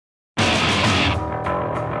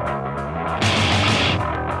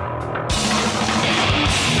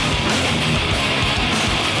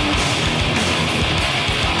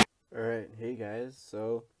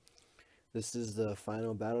So this is the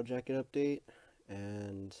final Battle Jacket update,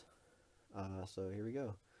 and so here we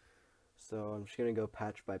go. So I'm just gonna go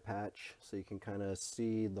patch by patch, so you can kind of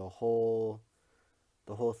see the whole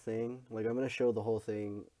thing. Like I'm gonna show the whole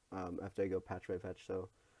thing after I go patch by patch. So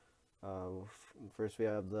first we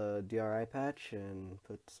have the DRI patch and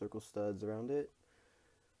put circle studs around it,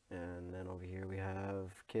 and then over here we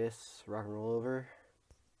have Kiss Rock and Roll Over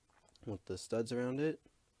with the studs around it.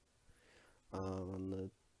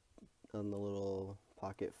 On the little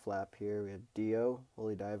pocket flap here, we have Dio,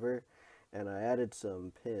 Holy Diver, and I added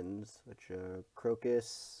some pins, which are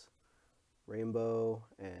Crocus, Rainbow,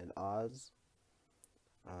 and Oz.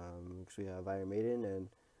 Because we have Iron Maiden, and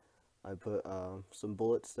I put some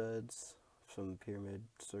bullet studs, some pyramid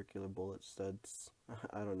circular bullet studs.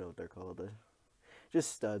 I don't know what they're called.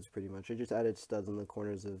 Just studs, pretty much. I just added studs on the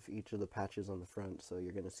corners of each of the patches on the front, so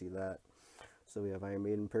you're gonna see that. So we have Iron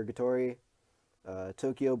Maiden Purgatory,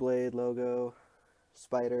 Tokyo Blade logo,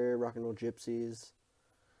 Spider, Rock and Roll Gypsies,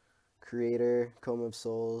 Creator, Coma of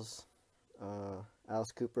Souls,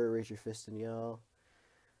 Alice Cooper, Raise Your Fist and Yell,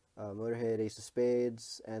 Motorhead, Ace of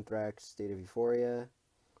Spades, Anthrax, State of Euphoria,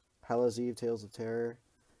 Hallows Eve, Tales of Terror,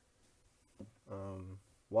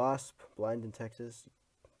 Wasp, Blind in Texas.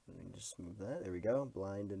 Let me just move that. There we go.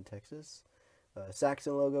 Blind in Texas.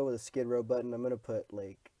 Saxon logo with a Skid Row button. I'm going to put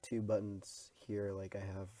like 2 buttons here like I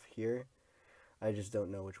have here. I just don't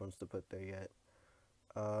know which ones to put there yet.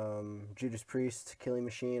 Judas Priest, Killing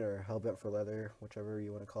Machine, or Hellbent for Leather, whichever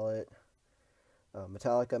you want to call it.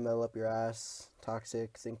 Metallica, Metal Up Your Ass.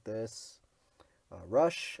 Toxic, Think This.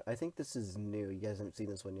 Rush, I think this is new. You guys haven't seen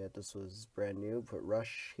this one yet. This was brand new. Put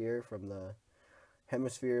Rush here from the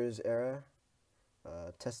Hemispheres era.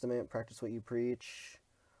 Testament, Practice What You Preach.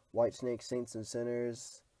 Whitesnake, Saints and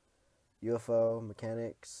Sinners. UFO,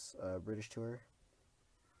 Mechanics, British Tour.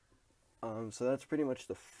 So that's pretty much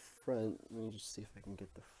the front. Let me just see if I can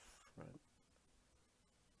get the front.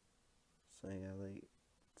 So yeah, like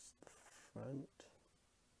it's the front.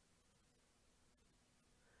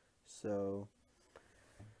 So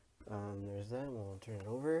there's that. We'll turn it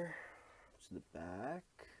over to the back.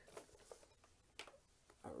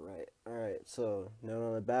 All right. So note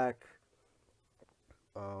on the back,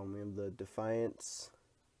 we have the Defiance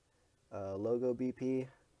logo BP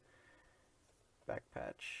back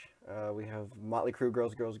patch. We have Motley Crue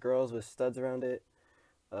Girls, Girls, Girls with studs around it.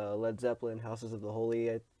 Led Zeppelin Houses of the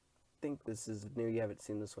Holy. I think this is new. You haven't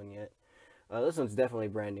seen this one yet. This one's definitely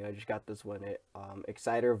brand new. I just got this one.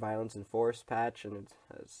 Exciter Violence and Force patch, and it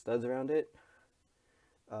has studs around it.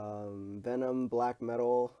 Venom Black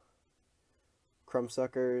Metal.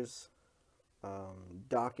 Crumbsuckers.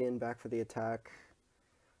 Dokken Back for the Attack.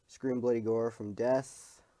 Scream Bloody Gore from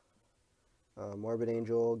Death. Morbid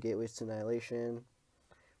Angel, Gateways to Annihilation,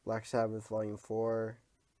 Black Sabbath Volume 4,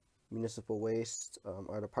 Municipal Waste,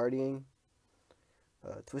 Art of Partying,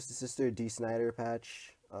 Twisted Sister, D. Snyder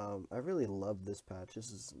patch. I really love this patch.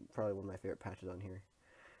 This is probably one of my favorite patches on here.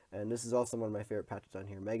 And this is also one of my favorite patches on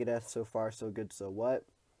here. Megadeth, So Far, So Good, So What.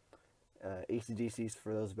 AC/DC's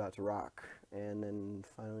For Those About to Rock. And then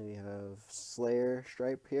finally we have Slayer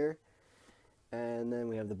stripe here. And then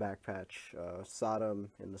we have the back patch,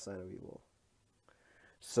 Sodom and the Sign of Evil.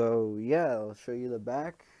 So yeah, I'll show you the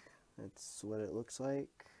back. That's what it looks like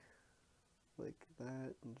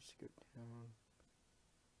that, and just go down.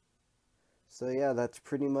 So yeah, that's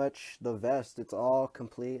pretty much the vest. It's all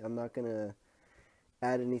complete. I'm not gonna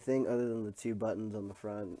add anything other than the 2 buttons on the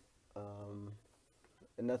front, and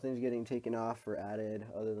nothing's getting taken off or added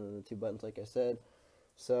other than the 2 buttons, like I said.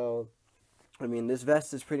 So I mean, this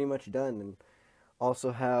vest is pretty much done, and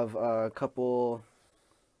also have a couple.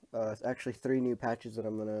 Actually 3 new patches that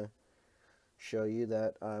I'm gonna show you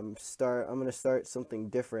that I'm gonna start something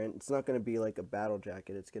different. It's not gonna be like a battle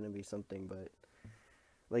jacket. It's gonna be something, but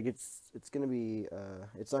like it's gonna be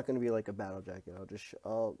it's not gonna be like a battle jacket.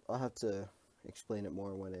 I'll have to explain it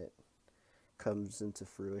more when it comes into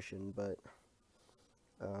fruition. But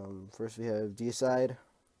first we have Deicide,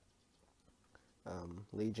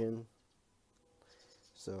 Legion.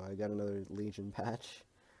 So I got another Legion patch.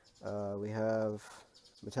 We have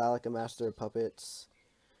Metallica Master of Puppets.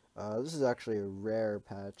 This is actually a rare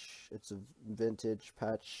patch. It's a vintage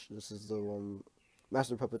patch. This is the one,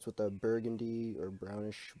 Master of Puppets with a burgundy or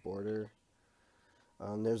brownish border.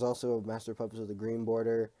 There's also a Master of Puppets with a green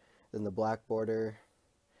border, then the black border,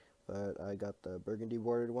 but I got the burgundy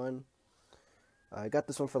bordered one. I got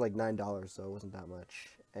this one for like $9, so it wasn't that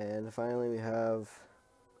much. And finally we have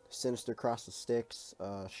Sinister Cross the Sticks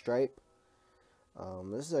stripe.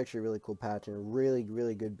 This is actually a really cool patch and a really,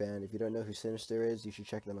 really good band. If you don't know who Sinister is, you should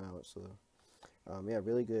check them out. So, yeah,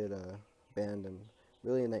 really good band, and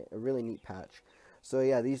a really neat patch. So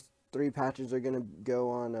yeah, these 3 patches are gonna go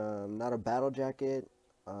on not a battle jacket.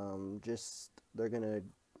 Just they're gonna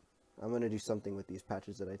I'm gonna do something with these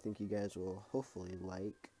patches that I think you guys will hopefully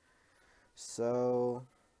like. So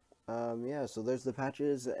yeah, so there's the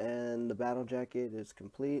patches and the battle jacket is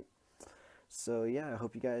complete. So yeah, I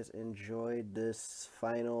hope you guys enjoyed this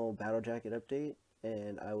final battle jacket update,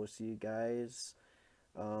 and I will see you guys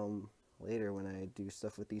later when I do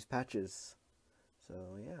stuff with these patches. So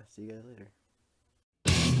yeah, see you guys later.